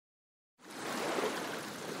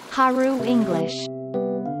Haru English.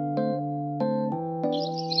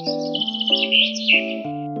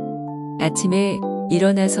 아침에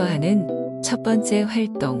일어나서 하는 첫 번째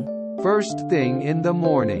활동. First thing in the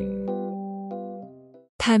morning.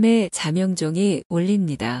 탐의 자명종이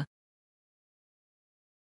울립니다.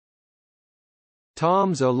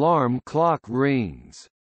 Tom's alarm clock rings.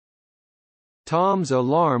 Tom's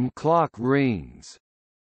alarm clock rings.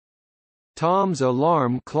 Tom's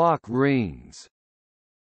alarm clock rings.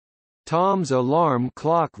 Tom's alarm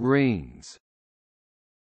clock rings.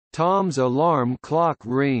 Tom's alarm clock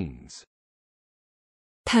rings.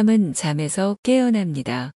 탐은 잠에서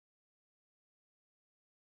깨어납니다.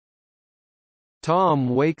 Tom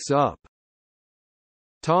wakes up.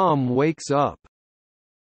 Tom wakes up.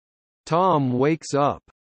 Tom wakes up.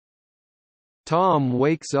 Tom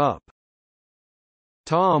wakes up.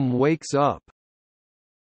 Tom wakes up.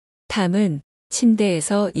 탐은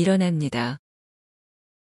침대에서 일어납니다.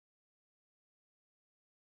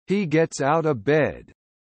 He gets out of bed.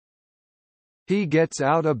 He gets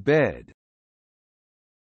out of bed.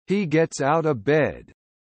 He gets out of bed.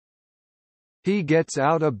 He gets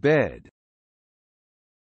out of bed.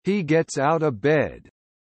 He gets out of bed.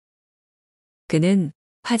 그는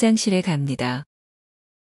화장실에 갑니다.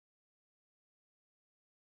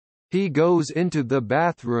 He goes into the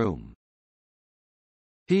bathroom.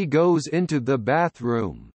 He goes into the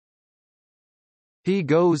bathroom. He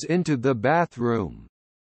goes into the bathroom.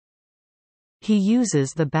 He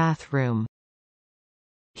uses the bathroom.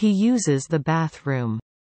 He uses the bathroom.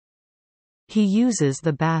 He uses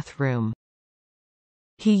the bathroom.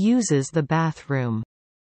 He uses the bathroom.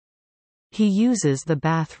 He uses the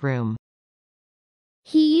bathroom.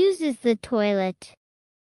 He uses the toilet.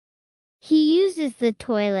 He uses the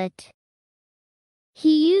toilet.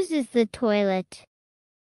 He uses the toilet.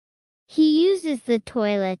 He uses the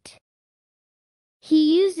toilet.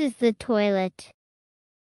 He uses the toilet.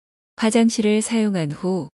 화장실을 사용한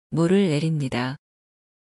후 물을 내립니다.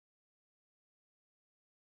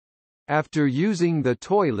 After using the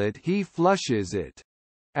toilet he flushes it.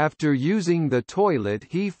 After using the toilet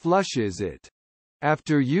he flushes it.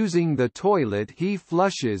 After using the toilet he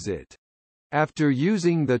flushes it. After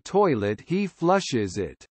using the toilet he flushes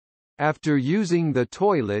it. After using the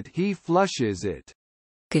toilet he flushes it.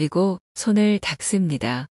 그리고 손을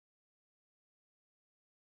닦습니다.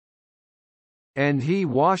 And he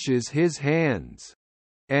washes his hands.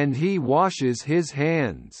 And he washes his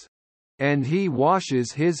hands. And he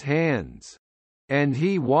washes his hands. And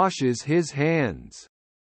he washes his hands.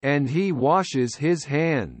 And he washes his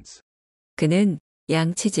hands. 그는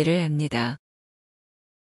양치질을 합니다.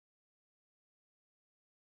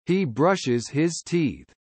 He brushes his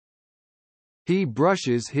teeth. He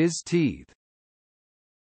brushes his teeth.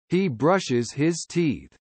 He brushes his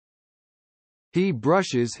teeth. He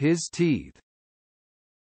brushes his teeth.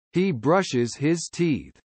 He brushes his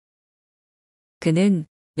teeth. 그는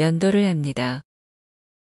면도를 합니다.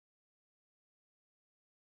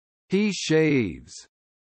 He shaves.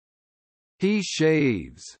 He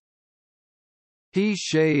shaves. He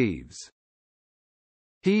shaves.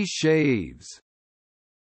 He shaves.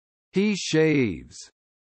 He shaves.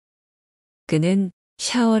 그는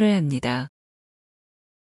샤워를 합니다.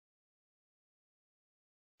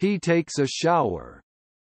 He takes a shower.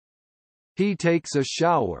 He takes a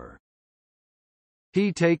shower.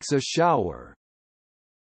 He takes a shower.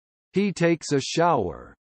 He takes a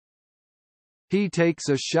shower. He takes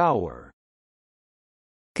a shower.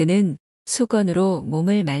 그는 수건으로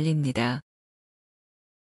몸을 말립니다.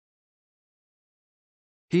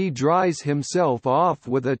 He dries himself off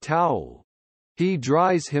with a towel. He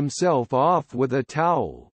dries himself off with a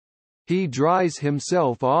towel. He dries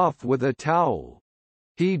himself off with a towel.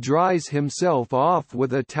 He dries himself off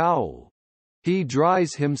with a towel. He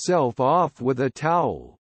dries himself off with a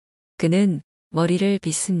towel. 그는 머리를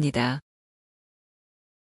빗습니다.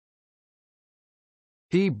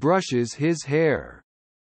 He brushes his hair.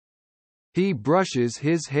 He brushes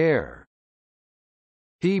his hair.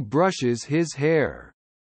 He brushes his hair.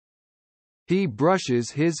 He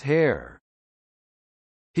brushes his hair.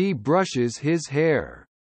 He brushes his hair.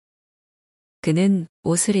 그는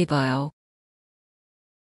옷을 입어요.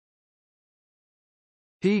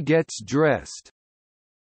 He gets dressed.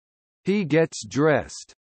 He gets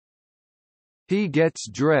dressed. He gets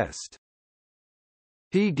dressed.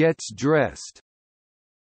 He gets dressed.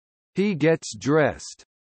 He gets dressed.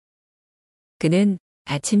 그는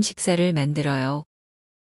아침 식사를 만들어요.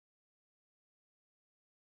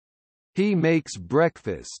 He makes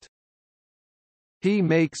breakfast. He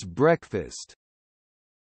makes breakfast.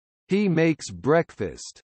 He makes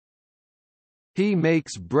breakfast. He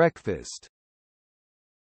makes breakfast.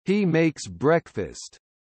 He makes breakfast.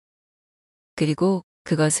 그리고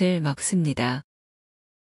그것을 먹습니다.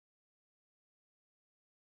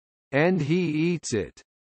 And he eats it.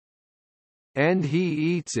 And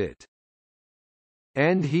he eats it.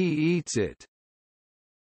 And he eats it.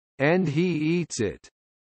 And he eats it.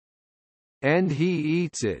 And he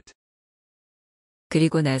eats it.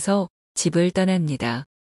 그리고 나서 집을 떠납니다.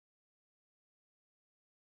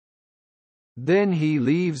 Then he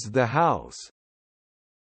leaves the house.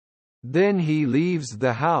 Then he leaves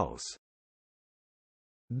the house.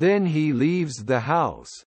 Then he leaves the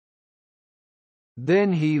house.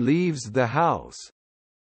 Then he leaves the house.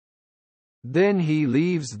 Then he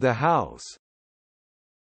leaves the house.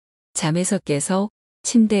 잠에서 깨서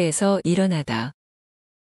침대에서 일어나다.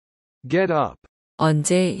 Get up.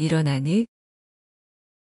 언제 일어나니?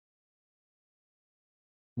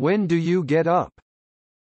 When do you get up?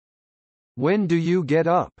 When do you get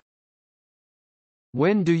up?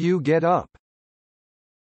 When do you get up?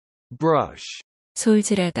 Brush.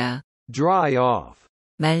 솔질하다. Dry off.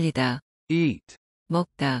 말리다. Eat.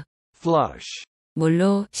 먹다. Flush.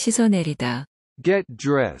 물로 씻어내리다. Get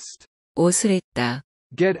dressed. 옷을 입다.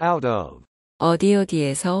 Get out of.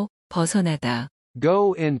 어디어디에서 벗어나다.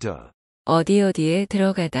 Go into. 어디어디에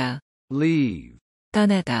들어가다. Leave.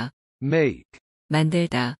 떠나다. Make.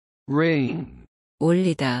 만들다. Ring.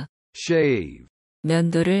 올리다. Shave.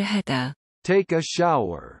 면도를 하다. Take a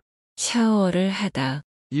shower. 샤워를 하다.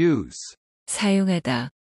 Use. 사용하다.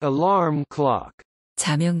 Alarm clock.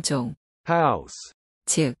 자명종. House.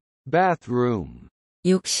 즉, Bathroom.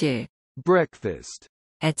 욕실. Breakfast.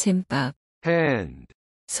 아침밥. Hand.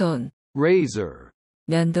 손. Razor.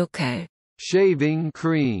 면도칼. Shaving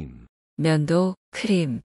cream. 면도,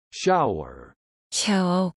 크림. Shower.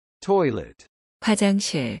 샤워. Toilet.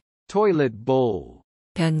 화장실. Toilet bowl.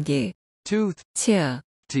 변기. Tooth. 치아.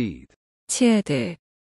 Teeth. 치아들.